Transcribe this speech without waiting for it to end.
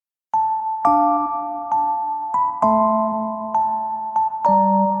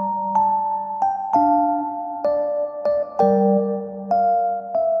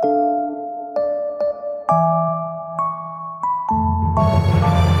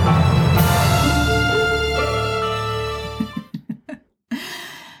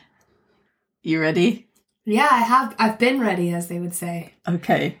You ready? Yeah, I have. I've been ready, as they would say.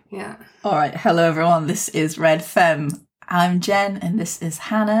 Okay. Yeah. All right. Hello, everyone. This is Red Femme. I'm Jen, and this is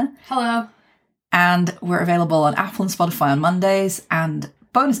Hannah. Hello. And we're available on Apple and Spotify on Mondays, and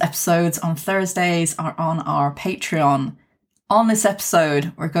bonus episodes on Thursdays are on our Patreon. On this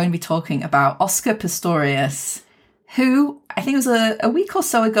episode, we're going to be talking about Oscar Pistorius, who, I think it was a week or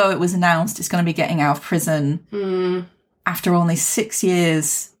so ago, it was announced is going to be getting out of prison after only 6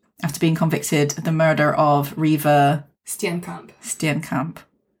 years after being convicted of the murder of Reeva Steenkamp.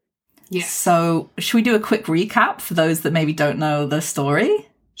 Yes. So, should we do a quick recap for those that maybe don't know the story?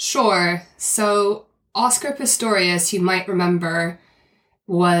 Sure. So, Oscar Pistorius, you might remember,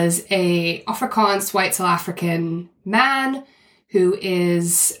 was a Afrikaans white South African man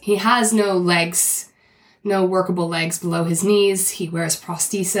he has no legs, no workable legs below his knees. He wears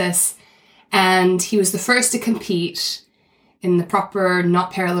prosthesis, and he was the first to compete in the proper,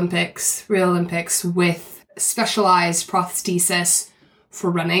 not Paralympics, real Olympics, with specialized prosthesis for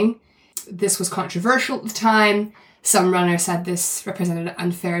running. This was controversial at the time. Some runners said this represented an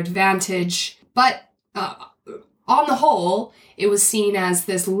unfair advantage, but on the whole, it was seen as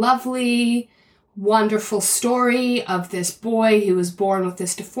this lovely, wonderful story of this boy who was born with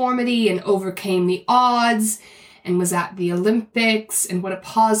this deformity and overcame the odds and was at the Olympics, and what a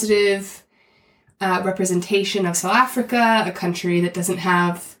positive representation of South Africa, a country that doesn't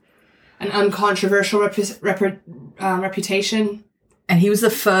have an uncontroversial reputation. And he was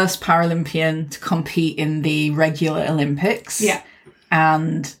the first Paralympian to compete in the regular Olympics. Yeah.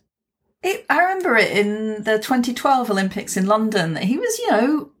 And I remember it in the 2012 Olympics in London. He was,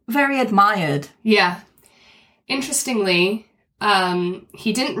 very admired. Yeah. Interestingly,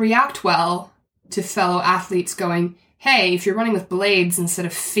 he didn't react well to fellow athletes going, hey, if you're running with blades instead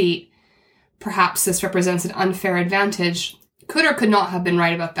of feet, perhaps this represents an unfair advantage. Could or could not have been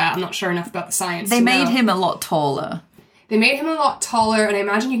right about that. I'm not sure enough about the science. They made him a lot taller. They made him a lot taller, and I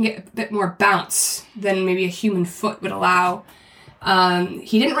imagine you can get a bit more bounce than maybe a human foot would allow.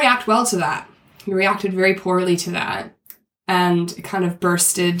 He didn't react well to that. He reacted very poorly to that, and it kind of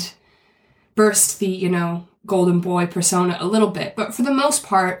burst the, golden boy persona a little bit. But for the most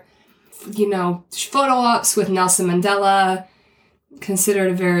part, photo ops with Nelson Mandela, considered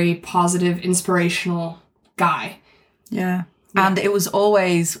a very positive, inspirational guy. Yeah. And it was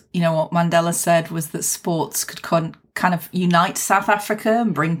always, what Mandela said was that sports could kind of unite South Africa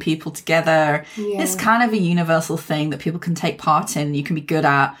and bring people together. Yeah. It's kind of a universal thing that people can take part in. You can be good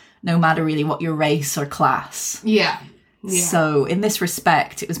at no matter really what your race or class. Yeah. So in this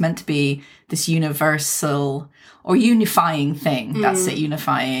respect, it was meant to be this universal or unifying thing. That's it,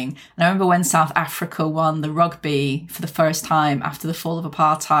 unifying. And I remember when South Africa won the rugby for the first time after the fall of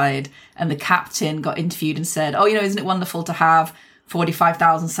apartheid, and the captain got interviewed and said, isn't it wonderful to have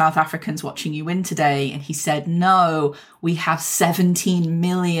 45,000 South Africans watching you win today? And he said, no, we have 17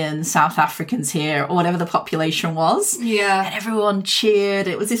 million South Africans here, or whatever the population was. Yeah. And everyone cheered.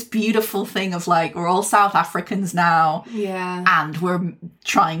 It was this beautiful thing of we're all South Africans now. Yeah. And we're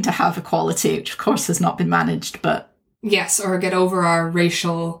trying to have equality, which of course has not been managed, but... Yes, or get over our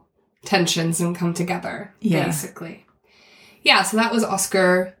racial tensions and come together, basically. Yeah, so that was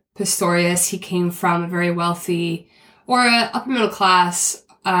Oscar Pistorius. He came from a very wealthy... or an upper middle class,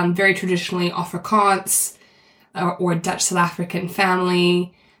 very traditionally Afrikaans or Dutch South African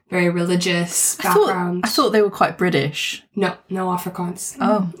family, very religious background. I thought they were quite British. No Afrikaans.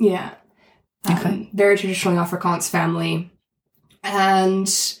 Oh. Yeah. Okay. Very traditionally Afrikaans family.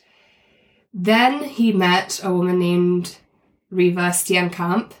 And then he met a woman named Reeva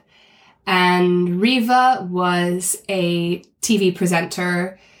Steenkamp. And Reeva was a TV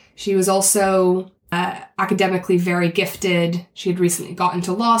presenter. She was also... academically very gifted. She had recently got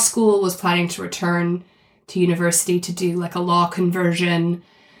into law school, was planning to return to university to do a law conversion.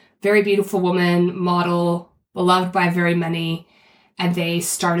 Very beautiful woman, model, beloved by very many, and they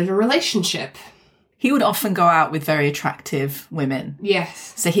started a relationship. He would often go out with very attractive women.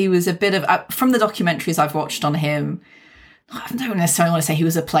 Yes. So he was a bit of, from the documentaries I've watched on him, I don't necessarily want to say he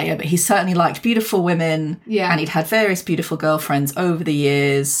was a player, but he certainly liked beautiful women. Yeah. And he'd had various beautiful girlfriends over the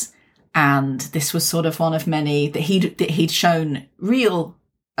years. And this was sort of one of many that he'd shown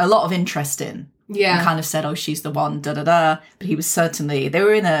a lot of interest in. Yeah. And kind of said, she's the one, da-da-da. But he was they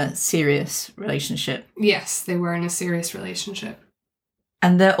were in a serious relationship. Yes, they were in a serious relationship.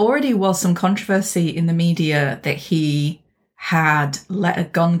 And there already was some controversy in the media that he had let a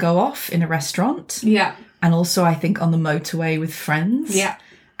gun go off in a restaurant. Yeah. And also, I think, on the motorway with friends. Yeah.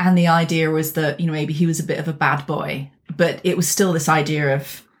 And the idea was that, maybe he was a bit of a bad boy. But it was still this idea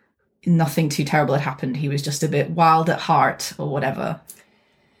of... nothing too terrible had happened. He was just a bit wild at heart or whatever.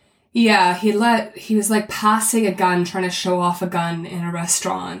 Yeah, he was like passing a gun, trying to show off a gun in a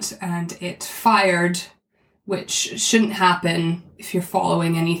restaurant, and it fired, which shouldn't happen if you're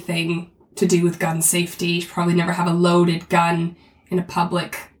following anything to do with gun safety. You should probably never have a loaded gun in a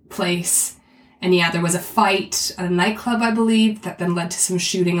public place. And yeah, there was a fight at a nightclub, I believe, that then led to some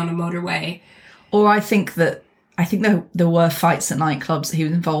shooting on a motorway. Or I think there were fights at nightclubs that he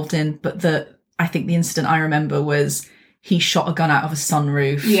was involved in, but I think the incident I remember was he shot a gun out of a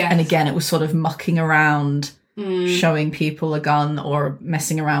sunroof. Yes. And again, it was sort of mucking around, showing people a gun or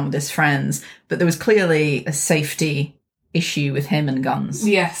messing around with his friends. But there was clearly a safety issue with him and guns.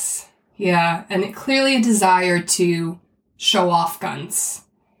 Yes. Yeah. And clearly a desire to show off guns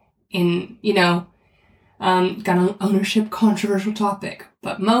in, gun ownership, controversial topic.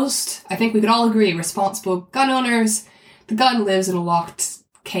 But I think we could all agree, responsible gun owners, the gun lives in a locked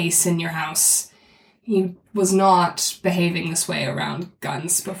case in your house. He was not behaving this way around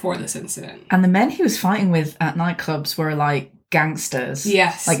guns before this incident. And the men he was fighting with at nightclubs were like gangsters.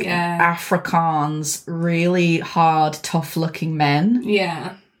 Yes. Like Afrikaans, really hard, tough-looking men.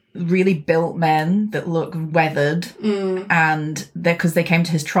 Yeah. Really built men that look weathered. And because they came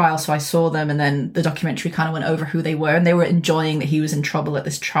to his trial, so I saw them, and then the documentary kind of went over who they were, and they were enjoying that he was in trouble at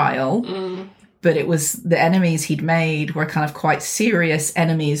this trial. But it was the enemies he'd made were kind of quite serious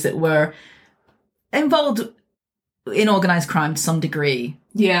enemies that were involved in organised crime to some degree.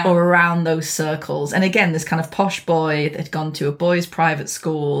 Yeah. Or around those circles. And again, this kind of posh boy that had gone to a boys' private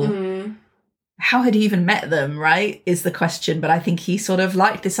school. How had he even met them, right, is the question. But I think he sort of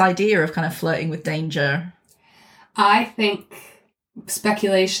liked this idea of kind of flirting with danger. I think,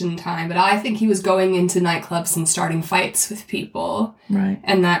 speculation time, but I think he was going into nightclubs and starting fights with people. Right.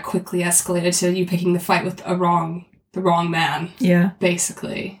 And that quickly escalated to you picking the fight with the wrong man. Yeah.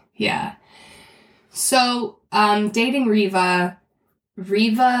 Basically. Yeah. So, dating Reeva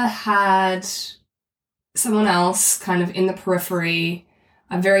had someone else kind of in the periphery,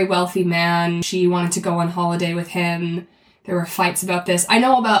 a very wealthy man. She wanted to go on holiday with him. There were fights about this. I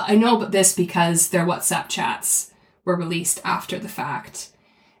know about this because their WhatsApp chats were released after the fact.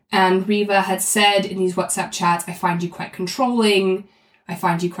 And Reeva had said in these WhatsApp chats, I find you quite controlling. I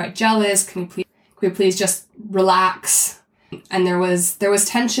find you quite jealous. Can we please just relax? And there was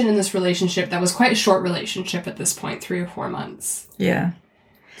tension in this relationship that was quite a short relationship at this point, 3 or 4 months. Yeah.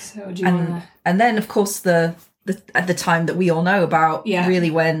 So do you want to... And then, of course, at the time that we all know about,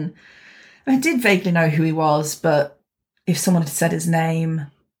 really when... I did vaguely know who he was, but if someone had said his name,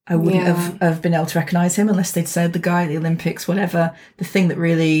 I wouldn't have been able to recognise him unless they'd said the guy at the Olympics, whatever. The thing that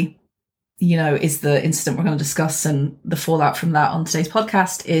really, is the incident we're going to discuss and the fallout from that on today's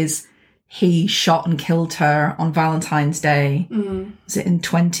podcast is... He shot and killed her on Valentine's Day. Was it in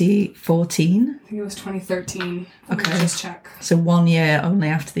 2014? I think it was 2013. Okay. Just check. So 1 year only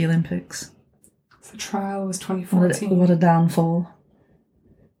after the Olympics. The trial was 2014. What a downfall.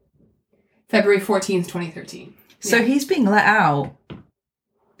 February 14th, 2013. So he's being let out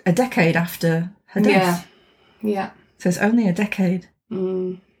a decade after her death. Yeah. So it's only a decade.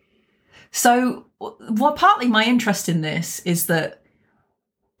 So partly my interest in this is that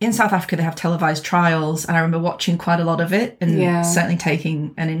in South Africa, they have televised trials, and I remember watching quite a lot of it and certainly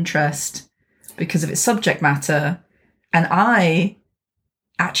taking an interest because of its subject matter. And I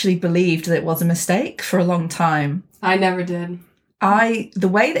actually believed that it was a mistake for a long time. I never did. The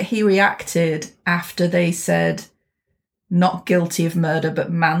way that he reacted after they said not guilty of murder,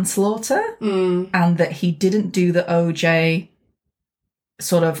 but manslaughter, and that he didn't do the OJ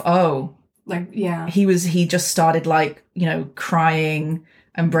sort of, he just started crying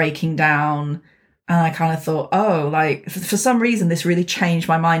and breaking down. And I kind of thought, for some reason, this really changed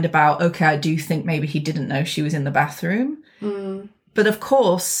my mind about, okay, I do think maybe he didn't know she was in the bathroom. But of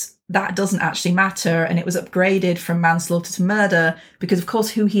course, that doesn't actually matter. And it was upgraded from manslaughter to murder because, of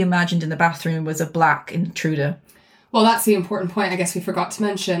course, who he imagined in the bathroom was a black intruder. Well, that's the important point I guess we forgot to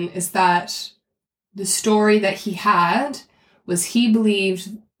mention, is that the story that he had was he believed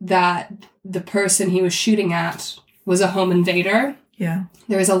that the person he was shooting at was a home invader. Yeah.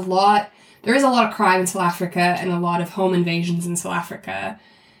 There is a lot of crime in South Africa and a lot of home invasions in South Africa.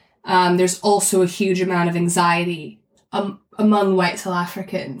 There's also a huge amount of anxiety among white South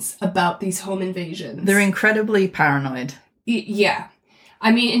Africans about these home invasions. They're incredibly paranoid. Yeah.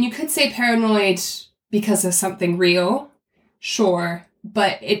 I mean, and you could say paranoid because of something real, sure,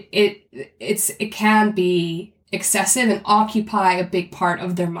 but it can be excessive and occupy a big part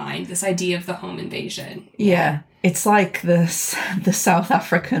of their mind, this idea of the home invasion. Yeah. It's like the South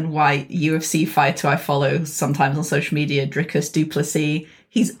African white UFC fighter I follow sometimes on social media, Dricus du Plessis.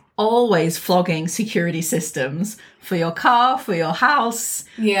 He's always flogging security systems for your car, for your house,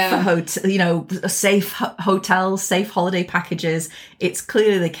 for safe hotels, safe holiday packages. It's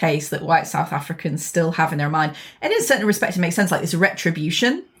clearly the case that white South Africans still have in their mind, and in a certain respect, it makes sense, like this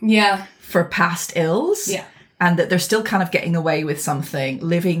retribution for past ills. Yeah. And that they're still kind of getting away with something,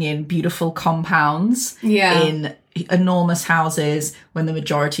 living in beautiful compounds, in enormous houses, when the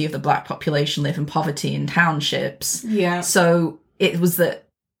majority of the black population live in poverty in townships. Yeah. So it was that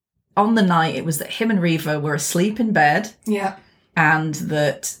on the night, it was that him and Reeva were asleep in bed. Yeah. And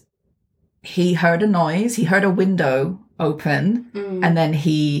that he heard a noise. He heard a window open. And then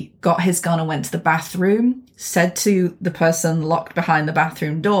he got his gun and went to the bathroom, said to the person locked behind the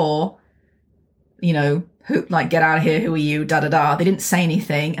bathroom door, you know, who, like, get out of here, who are you, da-da-da. They didn't say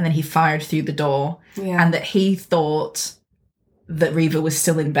anything, and then he fired through the door. Yeah. And that he thought that Reeva was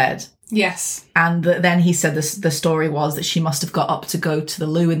still in bed. Yes. And then he said the story was that she must have got up to go to the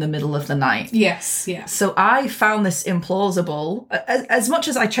loo in the middle of the night. Yes, yeah. So I found this implausible, as much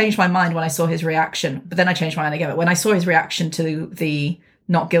as I changed my mind when I saw his reaction, but then I changed my mind again. But when I saw his reaction to the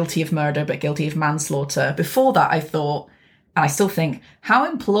not guilty of murder, but guilty of manslaughter, before that I thought, and I still think, how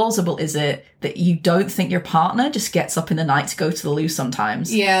implausible is it that you don't think your partner just gets up in the night to go to the loo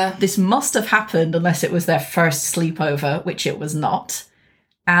sometimes? Yeah. This must have happened unless it was their first sleepover, which it was not.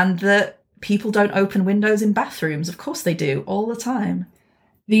 And that people don't open windows in bathrooms. Of course they do, all the time.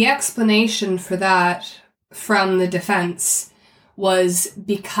 The explanation for that from the defense was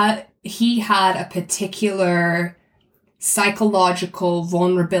because he had a particular psychological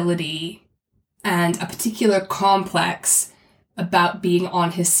vulnerability and a particular complex about being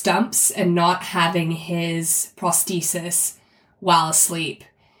on his stumps and not having his prosthesis while asleep.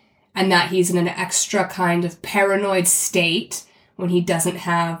 And that he's in an extra kind of paranoid state when he doesn't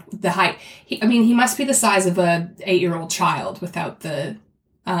have the height. He must be the size of a 8-year-old child without the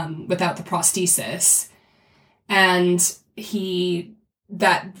prosthesis. And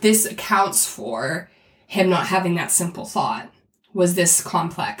that this accounts for him not having that simple thought. Was this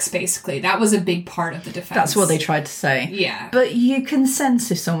complex, basically. That was a big part of the defense. That's what they tried to say. Yeah. But you can sense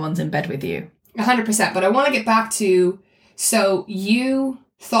if someone's in bed with you. 100%. But I want to get back to, so you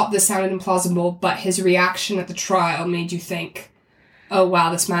thought this sounded implausible, but his reaction at the trial made you think, oh, wow,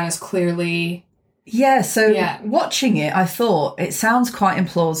 this man is clearly... Yeah, so watching it, I thought it sounds quite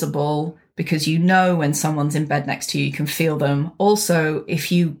implausible because you know when someone's in bed next to you, you can feel them. Also,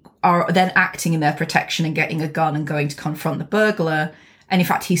 if you are then acting in their protection and getting a gun and going to confront the burglar, and in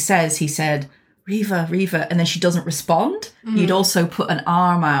fact he said, Reeva, and then she doesn't respond, you'd also put an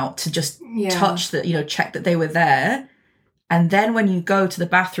arm out to just touch that, check that they were there. And then when you go to the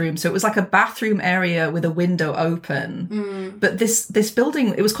bathroom, so it was like a bathroom area with a window open. But this building,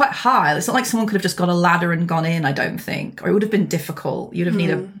 it was quite high. It's not like someone could have just got a ladder and gone in, I don't think. Or it would have been difficult. You'd have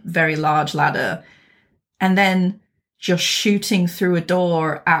needed a very large ladder. And then just shooting through a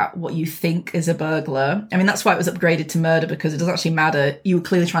door at what you think is a burglar. I mean, that's why it was upgraded to murder, because it doesn't actually matter. You were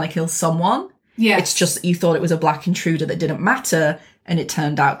clearly trying to kill someone. Yeah. It's just that you thought it was a black intruder that didn't matter. And it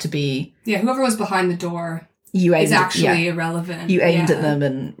turned out to be... Yeah, whoever was behind the door... is actually irrelevant. You aimed at them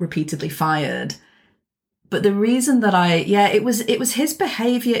and repeatedly fired. But the reason that it was his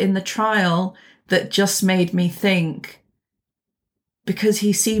behaviour in the trial that just made me think, because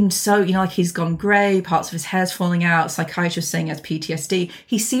he seemed so, like he's gone grey, parts of his hair's falling out, psychiatrists saying he has PTSD.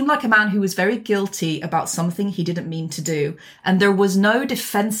 He seemed like a man who was very guilty about something he didn't mean to do. And there was no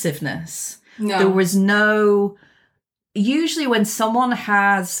defensiveness. No. There was no... Usually when someone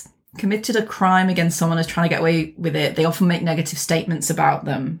has... committed a crime against someone who's trying to get away with it, they often make negative statements about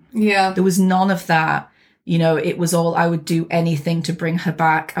them. Yeah. There was none of that. It was all, I would do anything to bring her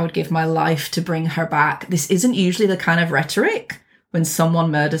back. I would give my life to bring her back. This isn't usually the kind of rhetoric when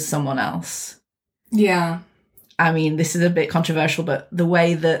someone murders someone else. Yeah. I mean, this is a bit controversial, but the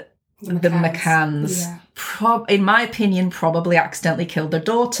way that the McCanns, in my opinion, probably accidentally killed their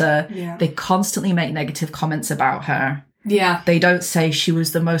daughter, they constantly make negative comments about her. Yeah. They don't say she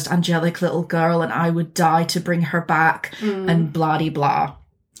was the most angelic little girl and I would die to bring her back and blah-de-blah.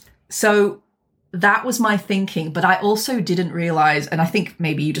 So that was my thinking. But I also didn't realise, and I think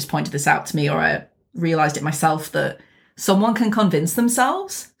maybe you just pointed this out to me or I realised it myself, that someone can convince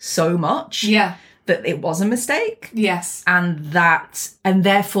themselves so much that it was a mistake. Yes. And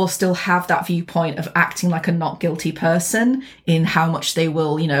therefore still have that viewpoint of acting like a not guilty person in how much they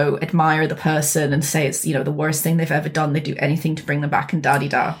will, admire the person and say it's, the worst thing they've ever done. They do anything to bring them back and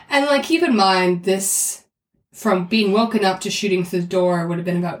da-de-da. And keep in mind, this, from being woken up to shooting through the door would have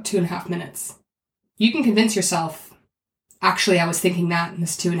been about 2.5 minutes. you can convince yourself, actually, I was thinking that in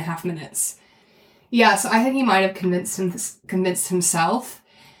this 2.5 minutes. Yeah, so I think he might have convinced himself.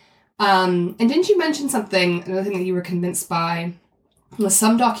 And didn't you mention something, another thing that you were convinced by, was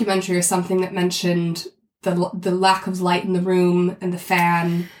some documentary or something that mentioned the lack of light in the room and the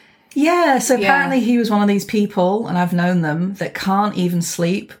fan? Yeah, so apparently he was one of these people, and I've known them, that can't even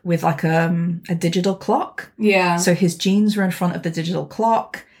sleep with like a digital clock. Yeah. So his jeans were in front of the digital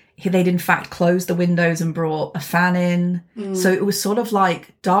clock. They'd in fact closed the windows and brought a fan in. So it was sort of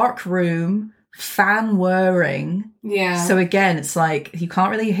like dark room, fan whirring. Yeah. So again, it's like you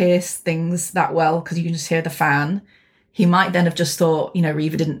can't really hear things that well because you can just hear the fan. He might then have just thought,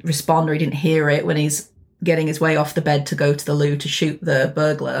 Reeva didn't respond or he didn't hear it when he's getting his way off the bed to go to the loo to shoot the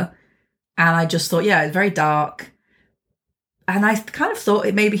burglar. And I just thought, it's very dark. And I kind of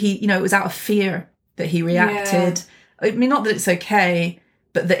thought maybe he, it was out of fear that he reacted. Yeah. I mean, not that it's okay,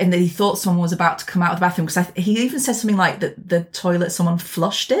 but that he thought someone was about to come out of the bathroom. Because he even said something like that the toilet, someone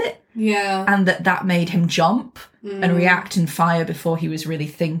flushed it. Yeah. And that made him jump and react in fire before he was really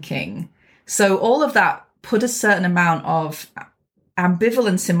thinking. So all of that put a certain amount of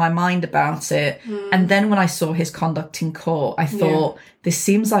ambivalence in my mind about it. And then when I saw his conduct in court, I thought, this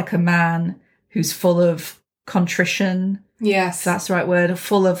seems like a man who's full of contrition. Yes. If that's the right word.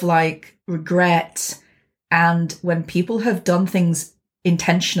 Full of like regret. And when people have done things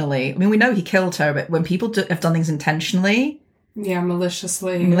intentionally, I mean, we know he killed her, but when people have done things intentionally,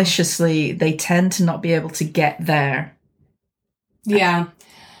 maliciously, they tend to not be able to get there. Yeah.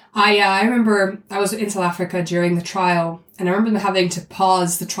 I remember I was in South Africa during the trial, and I remember them having to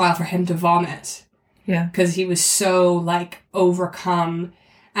pause the trial for him to vomit. Yeah. Because he was so, like, overcome.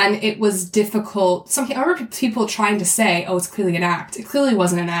 And it was difficult. I remember people trying to say, it's clearly an act. It clearly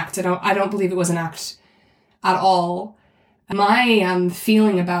wasn't an act. I don't believe it was an act at all. My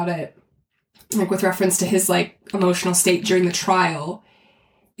feeling about it, like with reference to his, like, emotional state during the trial,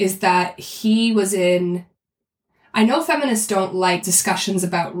 is that he was in... I know feminists don't like discussions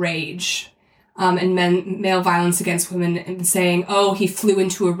about rage and male violence against women and saying, he flew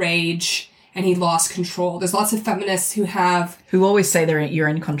into a rage and he lost control. There's lots of feminists who always say you're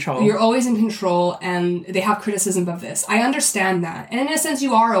in control. You're always in control, and they have criticism of this. I understand that. And in a sense,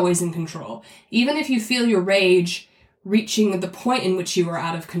 you are always in control. Even if you feel your rage reaching the point in which you are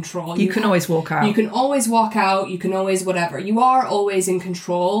out of control. You can always walk out. You can always walk out. You can always whatever. You are always in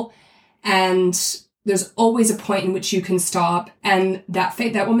control. And there's always a point in which you can stop. And that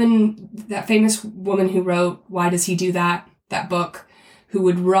famous woman who wrote Why Does He Do That book, who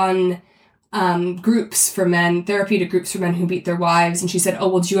would run groups for men, therapeutic groups for men who beat their wives. And she said,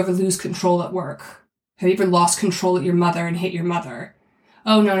 did you ever lose control at work? Have you ever lost control at your mother and hit your mother?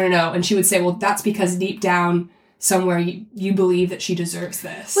 Oh, no. And she would say, that's because deep down somewhere you believe that she deserves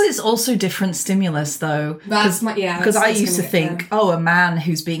this. Well, it's also different stimulus, though. Because I used to think, a man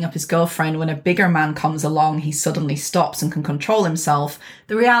who's beating up his girlfriend, when a bigger man comes along, he suddenly stops and can control himself.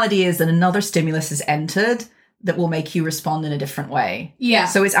 The reality is that another stimulus is entered that will make you respond in a different way. Yeah.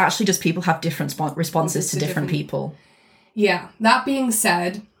 So it's actually just people have different responses to different people. Yeah. That being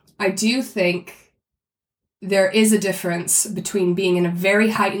said, I do think there is a difference between being in a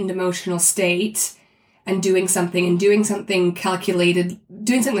very heightened emotional state and doing something calculated,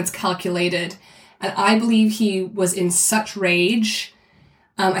 doing something that's calculated. And I believe he was in such rage.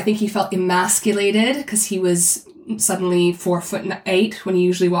 I think he felt emasculated because he was suddenly 4'8" when he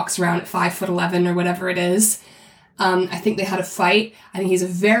usually walks around at 5'11" or whatever it is. I think they had a fight. I think he's a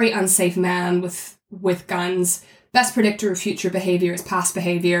very unsafe man with guns. Best predictor of future behavior is past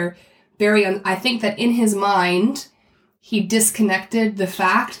behavior. I think that in his mind, he disconnected the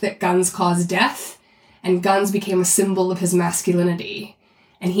fact that guns cause death, and guns became a symbol of his masculinity.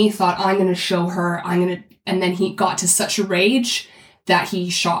 And he thought, I'm going to show her, and then he got to such a rage that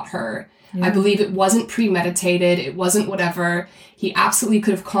he shot her. Yeah. I believe it wasn't premeditated. It wasn't whatever. He absolutely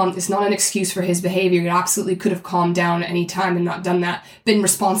could have it's not an excuse for his behavior. He absolutely could have calmed down at any time and not done that, been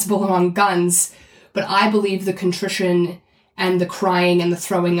responsible on guns. But I believe the contrition and the crying and the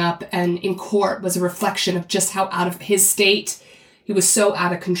throwing up and in court was a reflection of just how out of his state. He was so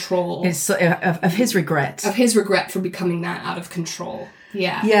out of control. Of his regret. Of his regret for becoming that out of control.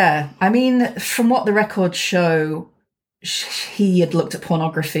 Yeah. Yeah. I mean, from what the records show, he had looked at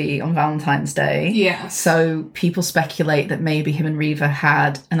pornography on Valentine's Day. Yeah. So people speculate that maybe him and Reeva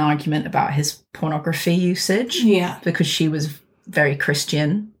had an argument about his pornography usage. Yeah. Because she was very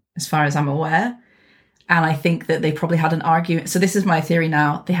Christian, as far as I'm aware. And I think that they probably had an argument. So this is my theory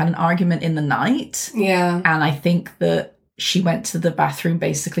now. They had an argument in the night. Yeah. And I think that she went to the bathroom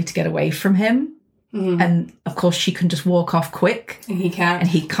basically to get away from him. And of course she can just walk off quick. And he can't. And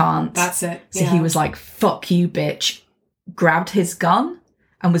he can't. That's it. So he was like, fuck you, bitch. Grabbed his gun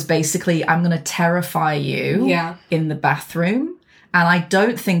and was basically, I'm going to terrify you in the bathroom. And I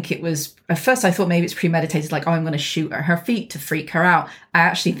don't think it was, at first I thought maybe it's premeditated, like, oh, I'm going to shoot at her feet to freak her out. I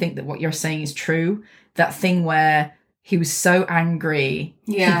actually think that what you're saying is true. That thing where he was so angry,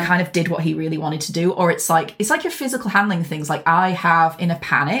 he kind of did what he really wanted to do. Or it's like your physical handling things. Like I have in a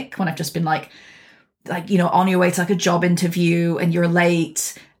panic when I've just been like, you know, on your way to like a job interview and you're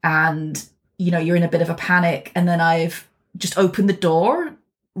late and, you know, you're in a bit of a panic. And then I've just opened the door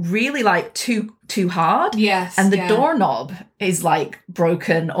really like too hard. Yes. And the doorknob is like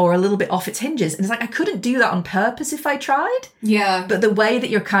broken or a little bit off its hinges. And it's like, I couldn't do that on purpose if I tried. Yeah. But the way that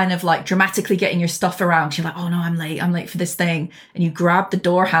you're kind of like dramatically getting your stuff around, you're like, oh no, I'm late for this thing. And you grab the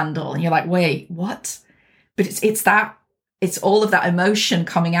door handle and you're like, wait, what? But it's all of that emotion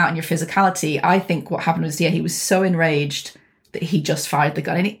coming out in your physicality. I think what happened was, he was so enraged that he just fired the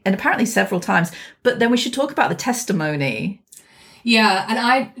gun. And apparently several times. But then we should talk about the testimony. Yeah, and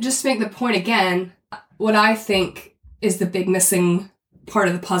I just make the point again, what I think is the big missing part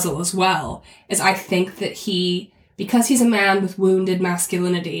of the puzzle as well, is I think that because he's a man with wounded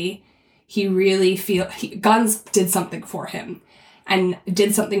masculinity, he really guns did something for him and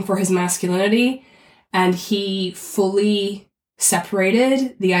did something for his masculinity. And he fully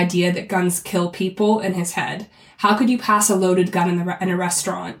separated the idea that guns kill people in his head. How could you pass a loaded gun in a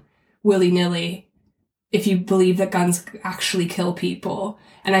restaurant willy-nilly if you believe that guns actually kill people?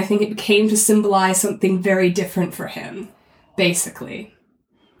 And I think it came to symbolize something very different for him, basically.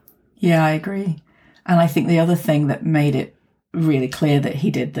 Yeah, I agree. And I think the other thing that made it really clear that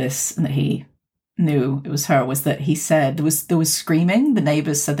he did this and that he knew it was her was that he said there was screaming. The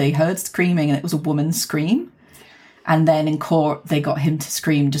neighbours said they heard screaming and it was a woman's scream. And then in court, they got him to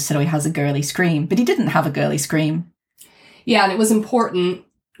scream, just said, oh, he has a girly scream. But he didn't have a girly scream. Yeah, and it was important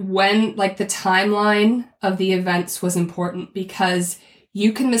when, like, the timeline of the events was important because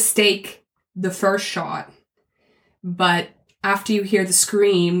you can mistake the first shot, but after you hear the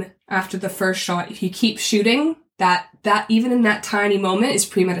scream, after the first shot, if you keep shooting, that even in that tiny moment is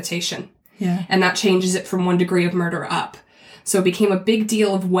premeditation. Yeah. And that changes it from 1 degree of murder up. So it became a big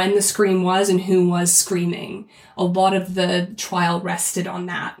deal of when the scream was and who was screaming. A lot of the trial rested on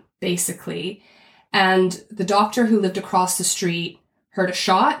that, basically. And the doctor who lived across the street heard a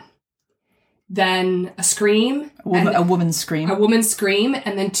shot, then a scream. A woman's scream. A woman's scream,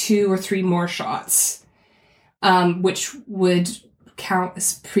 and then 2 or 3 more shots, which would count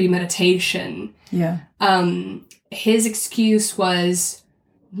as premeditation. Yeah. His excuse was,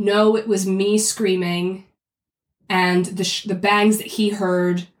 no, it was me screaming, and the bangs that he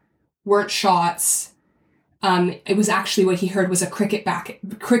heard weren't shots. It was actually what he heard was a cricket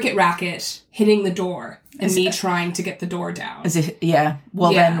racket hitting the door and me trying to get the door down. As if, yeah.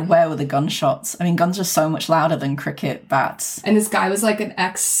 Well, then where were the gunshots? I mean, guns are so much louder than cricket bats. And this guy was like an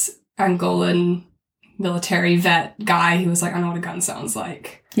ex-Angolan military vet guy who was like, I know what a gun sounds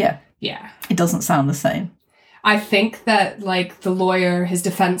like. Yeah. Yeah. It doesn't sound the same. I think that, like, the lawyer, his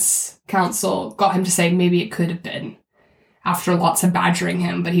defense counsel, got him to say maybe it could have been after lots of badgering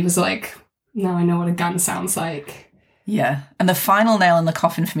him. But he was like, no, I know what a gun sounds like. Yeah. And the final nail in the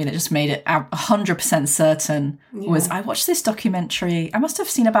coffin for me that just made it 100% certain was I watched this documentary. I must have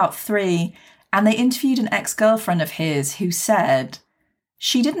seen about 3. And they interviewed an ex-girlfriend of his who said,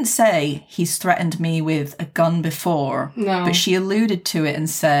 she didn't say he's threatened me with a gun before. No. But she alluded to it and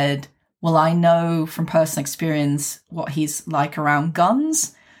said, well, I know from personal experience what he's like around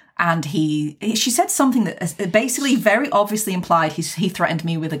guns. And she said something that basically very obviously implied he threatened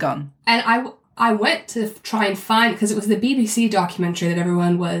me with a gun. And I went to try and find, because it was the BBC documentary that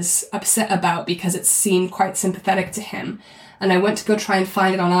everyone was upset about because it seemed quite sympathetic to him. And I went to go try and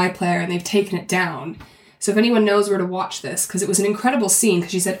find it on iPlayer and they've taken it down. So if anyone knows where to watch this, because it was an incredible scene,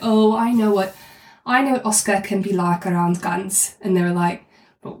 because she said, oh, I know what Oscar can be like around guns. And they were like,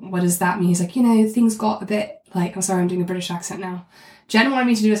 but what does that mean? He's like, things got a bit like, I'm sorry, I'm doing a British accent now. Jen wanted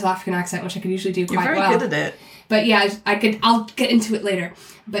me to do a South African accent, which I could usually do quite well. You're very good at it. But yeah, I'll get into it later.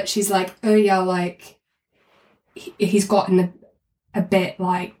 But she's like, oh yeah, like, he's gotten a bit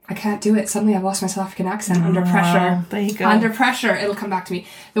like, I can't do it. Suddenly I've lost my South African accent under pressure. There you go. Under pressure, it'll come back to me.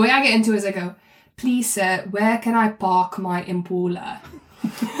 The way I get into it is I go, please sir, where can I park my Impala?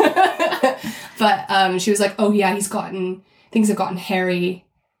 But she was like, oh yeah, things have gotten hairy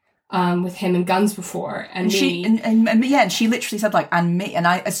with him and guns before, and me. And she literally said like, and me, and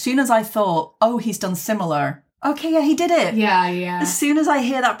I, as soon as I thought, oh, he's done similar, Okay, yeah, he did it. Yeah, yeah. As soon as I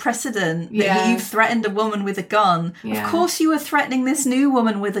hear that precedent that you threatened a woman with a gun, of course you were threatening this new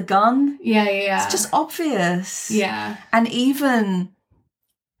woman with a gun. Yeah, yeah. It's just obvious. Yeah. And even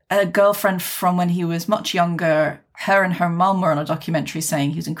a girlfriend from when he was much younger, her and her mum were on a documentary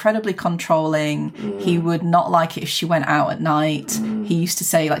saying he was incredibly controlling. He would not like it if she went out at night. He used to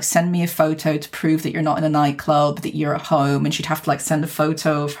say, like, send me a photo to prove that you're not in a nightclub, that you're at home. And she'd have to, like, send a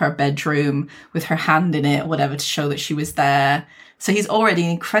photo of her bedroom with her hand in it or whatever to show that she was there. So he's already an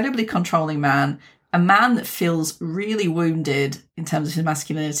incredibly controlling man, a man that feels really wounded in terms of his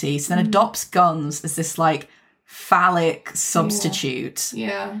masculinity. So then adopts guns as this, like, phallic substitute.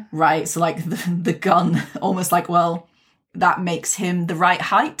 Yeah. Right? So, like, the gun, almost like, well, that makes him the right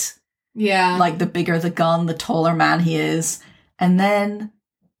height. Yeah. Like, the bigger the gun, the taller man he is. And then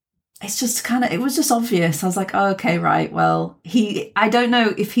it's just it was just obvious. I was like, oh, okay, right. Well, I don't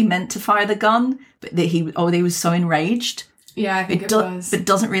know if he meant to fire the gun, but that he was so enraged. Yeah, I think it was. But it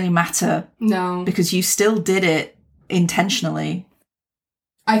doesn't really matter. No. Because you still did it intentionally.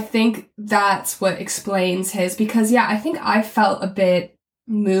 I think that's what explains because, I think I felt a bit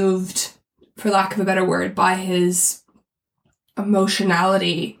moved, for lack of a better word, by his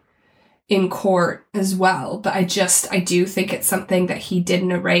emotionality in court as well. But I do think it's something that he did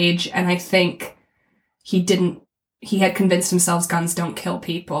in a rage, and I think he had convinced himself guns don't kill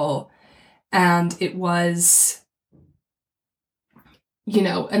people. And it was,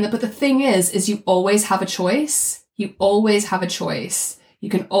 but the thing is you always have a choice. You always have a choice. You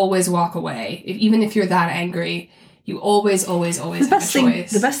can always walk away. Even if you're that angry, you always have a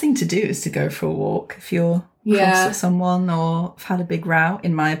choice. The best thing to do is to go for a walk if you're cross with someone or have had a big row,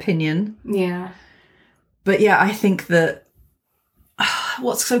 in my opinion. Yeah. But yeah, I think that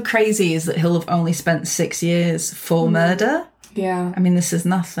what's so crazy is that he'll have only spent 6 years for murder. Yeah. I mean, this is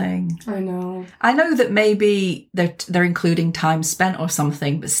nothing. I know. I know that maybe they're including time spent or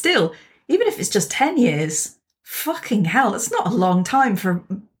something, but still, even if it's just 10 years... Fucking hell, it's not a long time for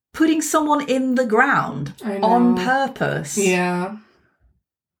putting someone in the ground on purpose. Yeah.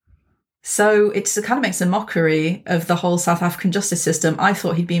 So it kind of makes a mockery of the whole South African justice system. I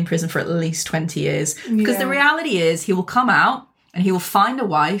thought he'd be in prison for at least 20 years. Because the reality is he will come out and he will find a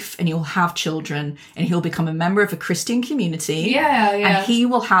wife and he will have children and he'll become a member of a Christian community. Yeah. And he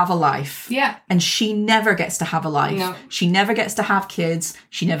will have a life. Yeah. And she never gets to have a life. No. She never gets to have kids.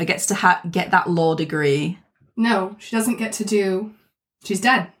 She never gets to get that law degree. No, she doesn't get to do... She's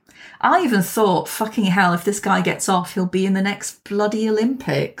dead. I even thought, fucking hell, if this guy gets off, he'll be in the next bloody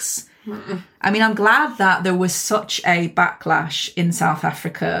Olympics. I mean, I'm glad that there was such a backlash in South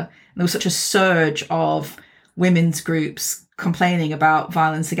Africa. There was such a surge of women's groups complaining about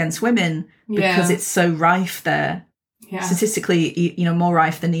violence against women because it's so rife there. Yeah. Statistically, more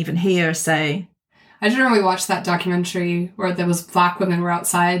rife than even here, say. I just remember we watched that documentary where there was black women were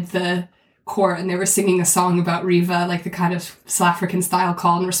outside the court and they were singing a song about Reeva, like the kind of South African style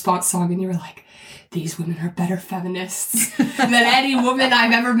call and response song, and you were like, these women are better feminists than any woman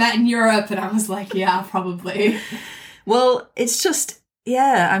I've ever met in Europe. And I was like, yeah, probably. Well, it's just,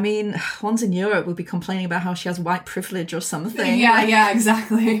 I mean, ones in Europe would be complaining about how she has white privilege or something. Yeah,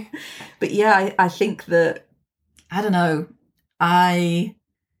 exactly. But yeah, I think that, I don't know, I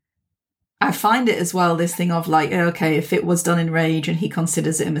find it as well, this thing of like, okay, if it was done in rage and he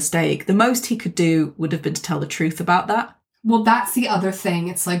considers it a mistake, the most he could do would have been to tell the truth about that. Well, that's the other thing.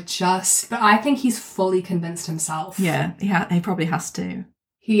 It's like but I think he's fully convinced himself. Yeah, he probably has to.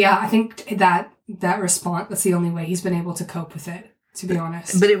 Yeah, I think that response, that's the only way he's been able to cope with it, to be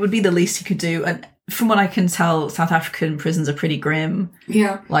honest. But it would be the least he could do. And from what I can tell, South African prisons are pretty grim.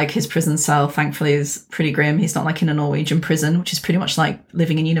 Yeah. Like his prison cell, thankfully, is pretty grim. He's not like in a Norwegian prison, which is pretty much like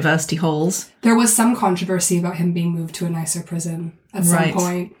living in university halls. There was some controversy about him being moved to a nicer prison at some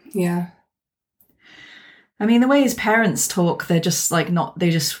point. Yeah. I mean, the way his parents talk, they're just like they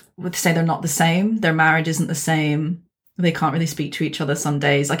just would say they're not the same. Their marriage isn't the same. They can't really speak to each other some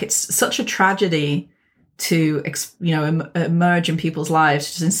days. Like, it's such a tragedy to, emerge in people's lives,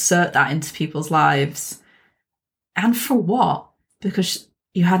 to just insert that into people's lives. And for what? Because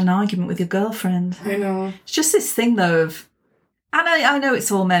you had an argument with your girlfriend. I know. It's just this thing, though, of, and I know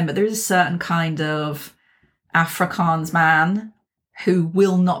it's all men, but there is a certain kind of Afrikaans man who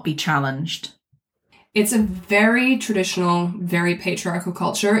will not be challenged. It's a very traditional, very patriarchal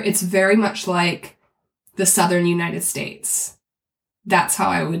culture. It's very much like the southern United States. That's how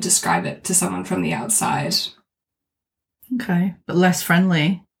I would describe it to someone from the outside. Okay, but less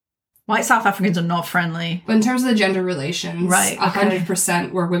friendly. White South Africans are not friendly. But in terms of the gender relations, right,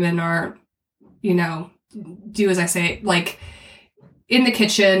 100% where women are, do as I say, like, in the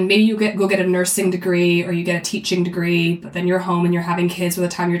kitchen, maybe you go get a nursing degree or you get a teaching degree, but then you're home and you're having kids by the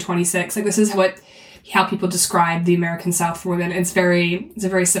time you're 26. Like, this is how people describe the American South for women. It's a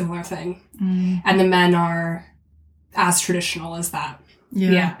very similar thing. And the men are as traditional as that.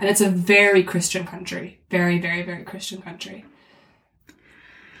 Yeah. And it's a very Christian country. Very, very, very Christian country.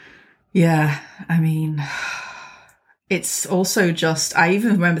 Yeah. I mean, it's also just, I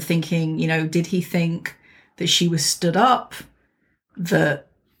even remember thinking, you know, did he think that she was stood up? That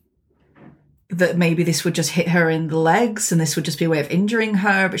maybe this would just hit her in the legs and this would just be a way of injuring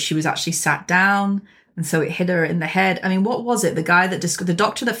her, but she was actually sat down and so it hit her in the head. I mean, what was it? The guy the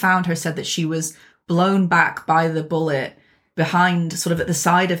doctor that found her said that she was blown back by the bullet behind, sort of at the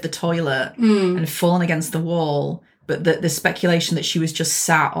side of the toilet and fallen against the wall, but the speculation that she was just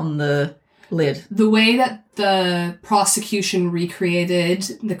sat on the lid. The way that the prosecution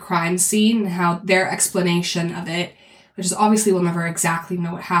recreated the crime scene, how their explanation of it, which is obviously we'll never exactly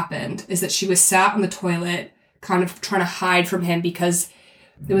know what happened, is that she was sat on the toilet kind of trying to hide from him because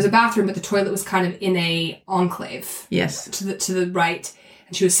there was a bathroom, but the toilet was kind of in a enclave. Yes. To the right.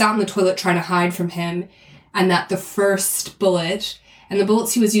 And she was sat on the toilet trying to hide from him, and that the first bullet, and the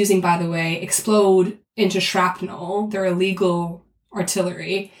bullets he was using, by the way, explode into shrapnel. They're illegal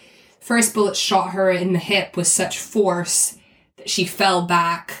artillery. First bullet shot her in the hip with such force that she fell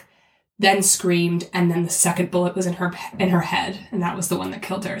back, then screamed, and then the second bullet was in her head, and that was the one that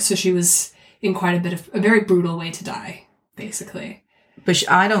killed her. So she was in quite a very brutal way to die, basically. But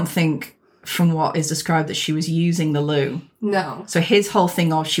I don't think, from what is described, that she was using the loo. No. So his whole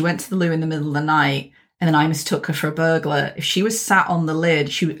thing of she went to the loo in the middle of the night, and then I mistook her for a burglar. If she was sat on the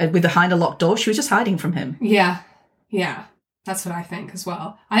lid, with behind a locked door, she was just hiding from him. Yeah. Yeah. That's what I think as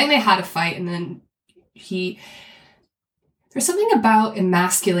well. I think they had a fight, and then there's something about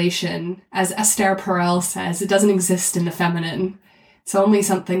emasculation, as Esther Perel says, it doesn't exist in the feminine. It's only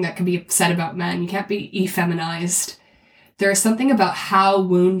something that can be said about men. You can't be effeminized. There is something about how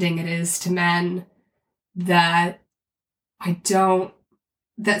wounding it is to men that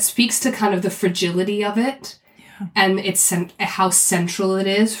speaks to kind of the fragility of it. Yeah. And it's how central it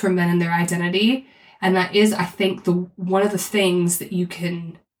is for men and their identity. And that is, I think, one of the things that you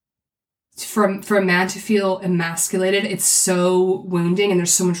can, for a man to feel emasculated, it's so wounding and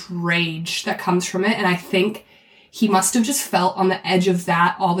there's so much rage that comes from it. And I think he must have just felt on the edge of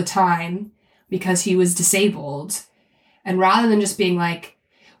that all the time because he was disabled. And rather than just being like,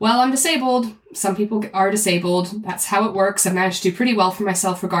 well, I'm disabled. Some people are disabled. That's how it works. I managed to do pretty well for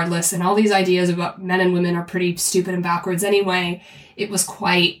myself regardless. And all these ideas about men and women are pretty stupid and backwards anyway. It was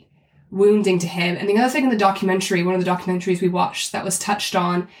quite wounding to him. And the other thing in the documentary, one of the documentaries we watched that was touched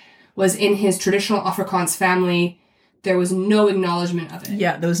on, was in his traditional Afrikaans family, there was no acknowledgement of it.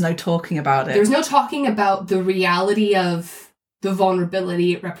 Yeah, there was no talking about it. There was no talking about the reality of the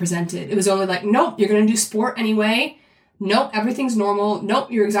vulnerability it represented. It was only like, nope, you're going to do sport anyway. Nope, everything's normal.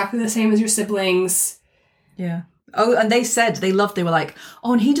 Nope, you're exactly the same as your siblings. Yeah. Oh, and they were like,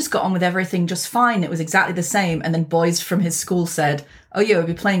 oh, and he just got on with everything just fine. It was exactly the same. And then boys from his school said, oh, yeah, we'd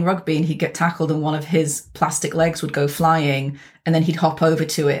be playing rugby and he'd get tackled and one of his plastic legs would go flying and then he'd hop over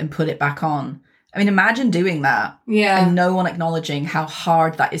to it and put it back on. I mean, imagine doing that. Yeah. And no one acknowledging how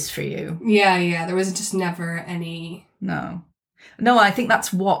hard that is for you. Yeah, yeah. There was just never any... No, I think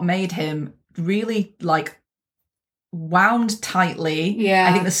that's what made him really, like, wound tightly. Yeah.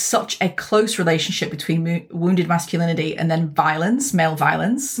 I think there's such a close relationship between wounded masculinity and then violence, male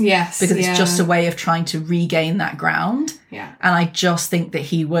violence. Yes. Because it's just a way of trying to regain that ground. Yeah. And I just think that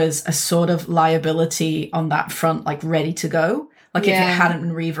he was a sort of liability on that front, like ready to go. Like if it hadn't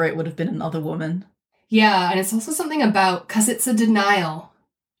been Reeva, it would have been another woman. Yeah. And it's also something about, because it's a denial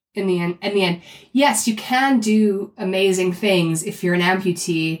in the end. Yes, you can do amazing things if you're an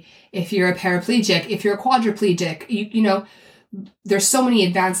amputee, if you're a paraplegic, if you're a quadriplegic. You know, there's so many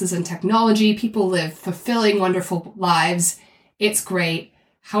advances in technology. People live fulfilling, wonderful lives. It's great.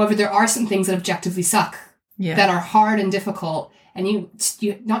 However, there are some things that objectively suck, that are hard and difficult. And you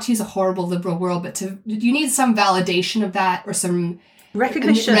not to use a horrible liberal word, but you need some validation of that or some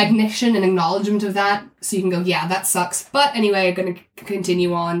recognition and acknowledgement of that. So you can go, yeah, that sucks. But anyway, I'm going to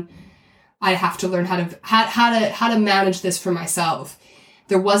continue on. I have to learn how to manage this for myself.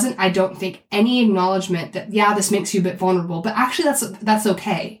 There wasn't, I don't think, any acknowledgement that, yeah, this makes you a bit vulnerable, but actually that's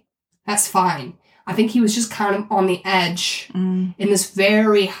okay. That's fine. I think he was just kind of on the edge in this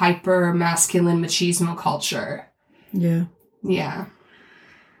very hyper masculine machismo culture. Yeah. Yeah.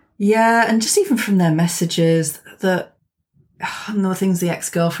 Yeah, and just even from their messages, and the things the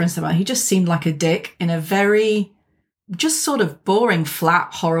ex-girlfriend said about, he just seemed like a dick in a very just sort of boring, flat,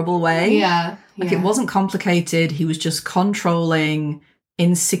 horrible way. Yeah. Like, it wasn't complicated. He was just controlling,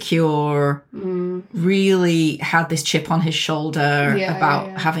 insecure, really had this chip on his shoulder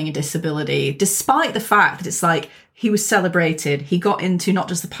about having a disability, despite the fact that it's like he was celebrated. He got into not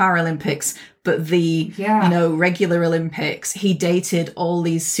just the Paralympics, but the, regular Olympics. He dated all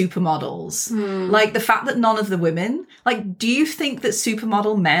these supermodels. Like, the fact that none of the women, like, do you think that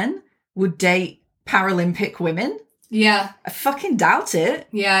supermodel men would date Paralympic women? Yeah. I fucking doubt it.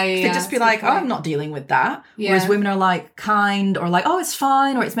 Yeah. They'd just be like, oh, I'm not dealing with that. Yeah. Whereas women are like kind, or like, oh, it's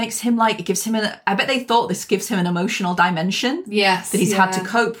fine, or it makes him like, it gives him I bet they thought this gives him an emotional dimension. Yes. That he's had to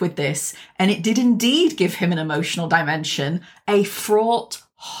cope with this. And it did indeed give him an emotional dimension, a fraught,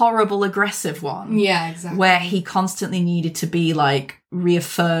 horrible, aggressive one. Yeah, exactly. Where he constantly needed to be like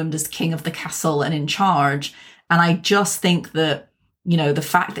reaffirmed as king of the castle and in charge. And I just think that, the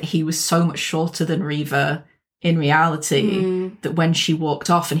fact that he was so much shorter than Reeva in reality, that when she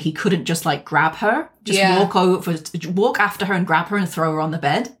walked off and he couldn't just like grab her, walk after her and grab her and throw her on the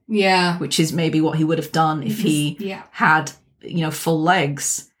bed. Yeah. Which is maybe what he would have done if he had, full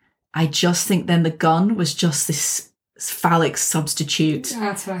legs. I just think then the gun was just this phallic substitute.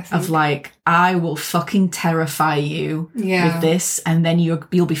 That's what I think. Of like, I will fucking terrify you with this, and then you'll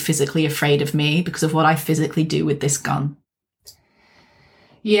be physically afraid of me because of what I physically do with this gun.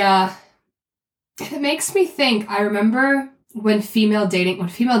 Yeah. It makes me think, I remember when female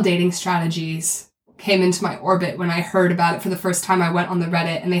dating strategies came into my orbit, when I heard about it for the first time, I went on the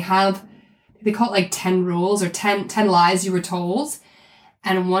Reddit, and they call it like 10 rules or 10 lies you were told.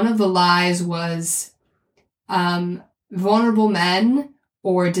 And one of the lies was vulnerable men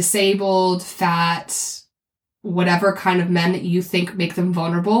or disabled, fat, whatever kind of men that you think make them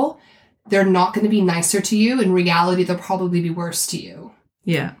vulnerable, they're not going to be nicer to you. In reality, they'll probably be worse to you.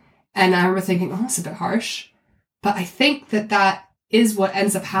 Yeah. And I remember thinking, oh, that's a bit harsh. But I think that is what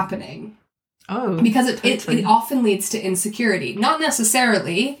ends up happening. Oh, because it often leads to insecurity. Not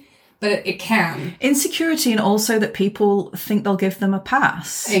necessarily, but it can. Insecurity, and also that people think they'll give them a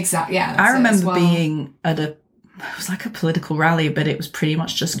pass. Exactly, yeah. I remember being at it was like a political rally, but it was pretty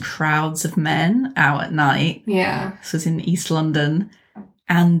much just crowds of men out at night. Yeah. This was in East London.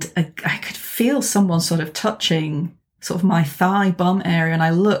 And I could feel someone sort of touching sort of my thigh bum area, and I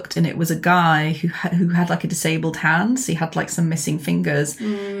looked, and it was a guy who had like a disabled hand, so he had like some missing fingers,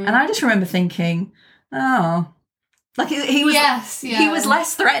 and I just remember thinking, oh, like he was he was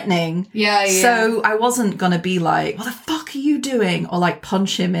less threatening, so I wasn't gonna be like, what the fuck are you doing, or like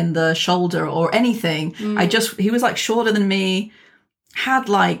punch him in the shoulder or anything. He was like shorter than me, had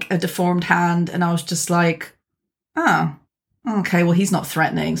like a deformed hand, and I was just like, oh, okay, well, he's not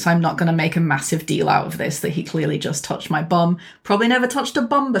threatening, so I'm not going to make a massive deal out of this, that he clearly just touched my bum. Probably never touched a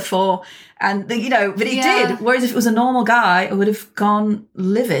bum before. And, but he did. Whereas if it was a normal guy, I would have gone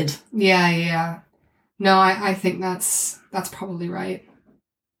livid. Yeah. No, I think that's probably right.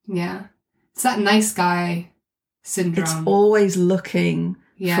 Yeah. It's that nice guy syndrome. It's always looking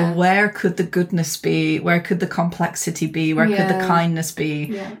for where could the goodness be, where could the complexity be, where could the kindness be.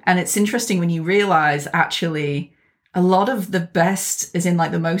 Yeah. And it's interesting when you realise, actually, a lot of the best, as in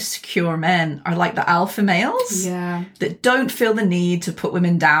like the most secure men, are like the alpha males that don't feel the need to put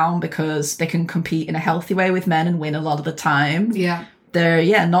women down because they can compete in a healthy way with men and win a lot of the time. Yeah.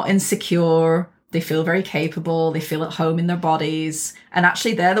 They're, not insecure. They feel very capable. They feel at home in their bodies. And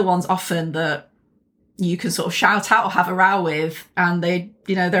actually they're the ones often that you can sort of shout out or have a row with, and they,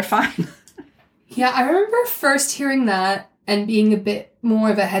 they're fine. Yeah, I remember first hearing that and being a bit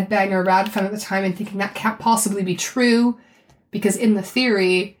more of a headbanger rad fan at the time, and thinking that can't possibly be true, because in the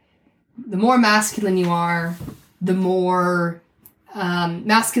theory, the more masculine you are, the more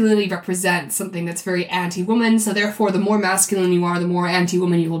masculinity represents something that's very anti-woman, so therefore the more masculine you are, the more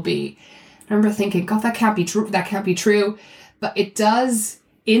anti-woman you will be. I remember thinking, God, that can't be true, but it does.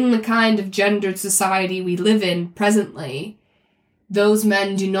 In the kind of gendered society we live in presently, those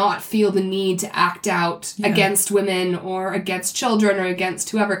men do not feel the need to act out against women or against children or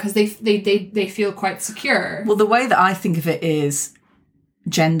against whoever, because they feel quite secure. Well, the way that I think of it is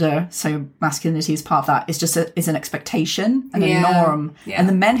gender, so masculinity is part of that, is an expectation and a norm. Yeah. And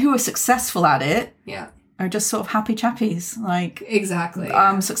the men who are successful at it are just sort of happy chappies. Like, exactly.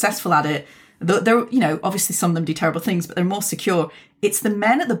 I'm successful at it. They're, obviously some of them do terrible things, but they're more secure. It's the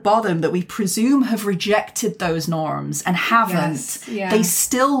men at the bottom that we presume have rejected those norms and haven't. Yes, They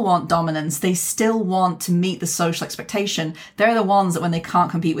still want dominance. They still want to meet the social expectation. They're the ones that when they can't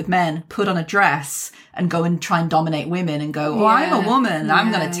compete with men, put on a dress and go and try and dominate women and go, I'm a woman.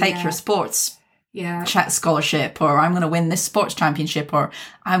 I'm going to take your sports. Chet scholarship, or I'm going to win this sports championship, or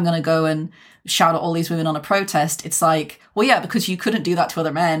I'm going to go and shout at all these women on a protest. It's like, well, yeah, because you couldn't do that to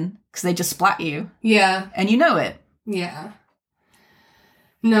other men because they just splat you. Yeah. And you know it. Yeah.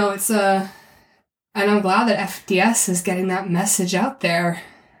 No, it's and I'm glad that FDS is getting that message out there.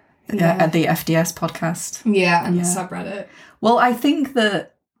 Yeah, at the FDS podcast. Yeah, and the subreddit. Well, I think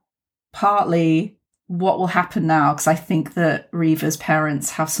that partly what will happen now, because I think that Reeva's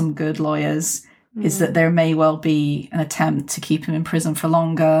parents have some good lawyers, is that there may well be an attempt to keep him in prison for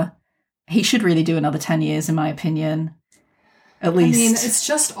longer. He should really do another 10 years, in my opinion. At least. I mean, it's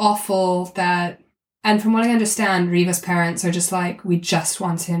just awful that, and from what I understand, Reeva's parents are just like, we just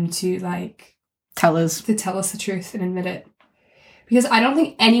want him to, like... tell us the truth and admit it. Because I don't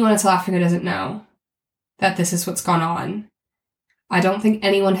think anyone in South Africa doesn't know that this is what's gone on. I don't think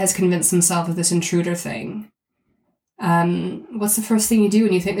anyone has convinced themselves of this intruder thing. What's the first thing you do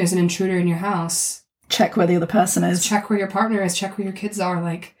when you think there's an intruder in your house? Check where the other person is. Check where your partner is. Check where your kids are.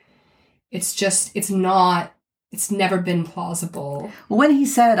 Like, it's never been plausible. Well, when he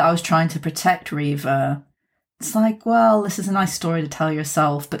said, I was trying to protect Reeva, it's like, well, this is a nice story to tell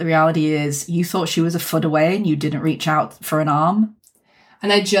yourself, but the reality is you thought she was a foot away and you didn't reach out for an arm.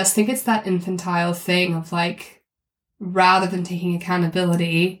 And I just think it's that infantile thing of, like, rather than taking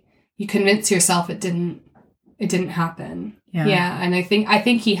accountability, you convince yourself it didn't happen. Yeah. And I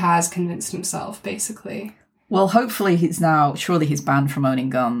think he has convinced himself, basically. Well, hopefully surely he's banned from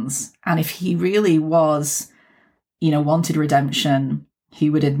owning guns. And if he really was, wanted redemption, he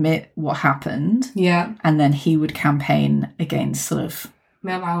would admit what happened. Yeah. And then he would campaign against sort of...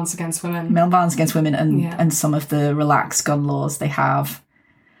 Male violence against women and some of the relaxed gun laws they have.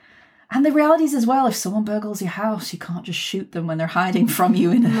 And the reality is as well, if someone burgles your house, you can't just shoot them when they're hiding from you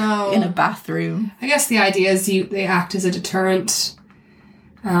in a bathroom. I guess the idea is they act as a deterrent,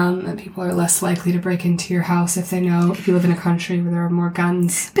 and people are less likely to break into your house if you live in a country where there are more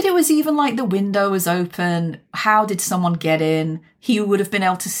guns. But it was even like the window was open. How did someone get in? He would have been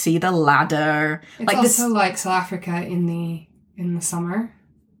able to see the ladder. It's also like South Africa in the summer.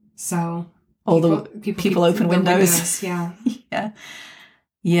 So people open windows. Yeah.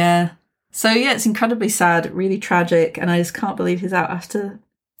 Yeah. So yeah, it's incredibly sad, really tragic, and I just can't believe he's out after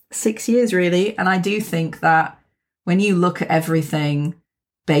 6 years, really. And I do think that when you look at everything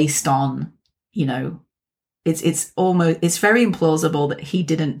based on, it's very implausible that he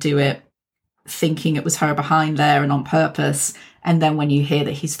didn't do it thinking it was her behind there and on purpose. And then when you hear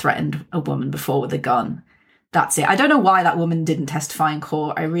that he's threatened a woman before with a gun, that's it. I don't know why that woman didn't testify in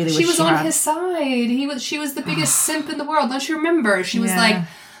court. I really wish she was on his side. She was the biggest simp in the world. Don't you remember? She was like,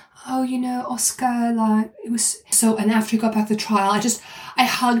 oh, Oscar, like, it was so, and after he got back to the trial, I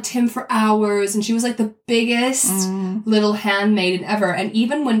hugged him for hours, and she was like the biggest little handmaiden ever. And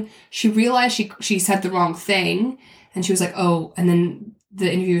even when she realized she said the wrong thing, and she was like, oh, and then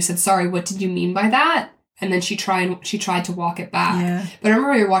the interviewer said, sorry, what did you mean by that? And then she tried to walk it back. Yeah. But I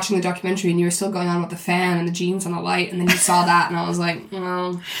remember you were watching the documentary and you were still going on with the fan and the jeans on the light, and then you saw that and I was like,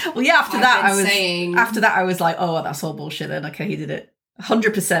 oh. Well, yeah, after that I was like, oh, that's all bullshit then. Okay, he did it.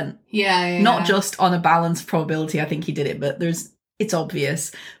 100%. Yeah. Not just on a balanced probability, I think he did it, but it's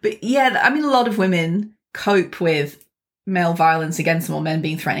obvious. But yeah, I mean, a lot of women cope with male violence against them or men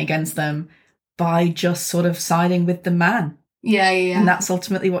being threatened against them by just sort of siding with the man. Yeah. And that's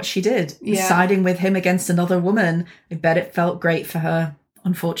ultimately what she did. Yeah. Siding with him against another woman. I bet it felt great for her,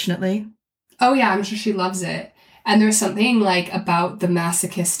 unfortunately. Oh yeah, I'm sure she loves it. And there's something like about the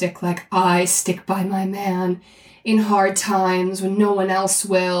masochistic, like, I stick by my man in hard times when no one else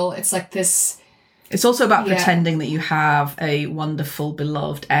will. It's like this... It's also about pretending that you have a wonderful,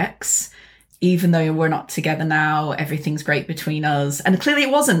 beloved ex, even though we're not together now, everything's great between us. And clearly it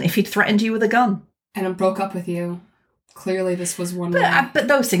wasn't if he'd threatened you with a gun. And I broke up with you. Clearly this was one but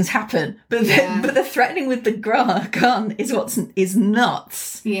those things happen. But the threatening with the gun is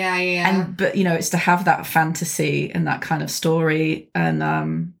nuts. Yeah. But it's to have that fantasy and that kind of story. And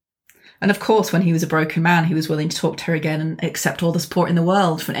of course, when he was a broken man, he was willing to talk to her again and accept all the support in the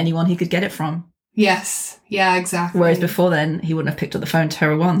world from anyone he could get it from. Yes. Yeah, exactly. Whereas before then, he wouldn't have picked up the phone to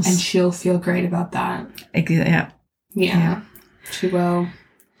her once. And she'll feel great about that. Yeah. She will.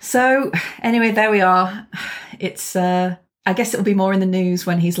 So, anyway, there we are. It's, I guess it'll be more in the news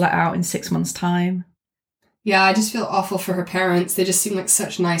when he's let out in 6 months' time. Yeah, I just feel awful for her parents. They just seem like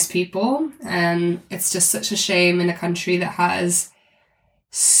such nice people. And it's just such a shame in a country that has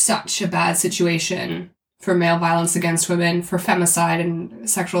such a bad situation for male violence against women, for femicide and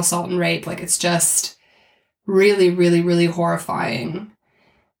sexual assault and rape. Like, it's just really, really, really horrifying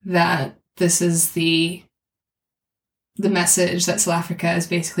that this is the message that South Africa is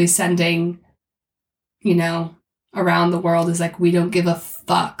basically sending you know, around the world is like, we don't give a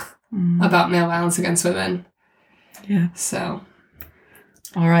fuck about male violence against women. Yeah. So.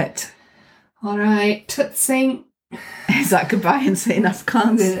 All right. Tutsing. Is that goodbye in St.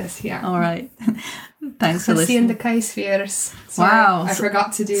 Afrikaans? It is, yeah. All right. Thanks for listening. the Kaisveers. Wow. I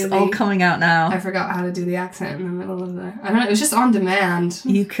forgot to do it's all coming out now. I forgot how to do the accent in the middle of the... I don't know, it was just on demand.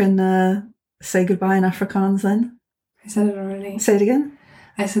 You can say goodbye in Afrikaans then. I said it already. Say it again.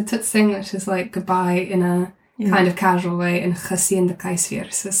 I said tutsing, which is like goodbye in a kind of casual way, and Gesien de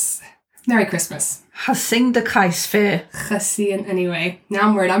Kaisveers is Merry Christmas. Gesien de Kaisveer. Gesien, anyway.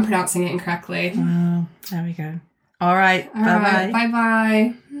 Now I'm pronouncing it incorrectly. There we go. All right. Bye-bye.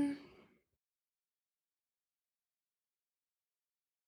 Bye-bye.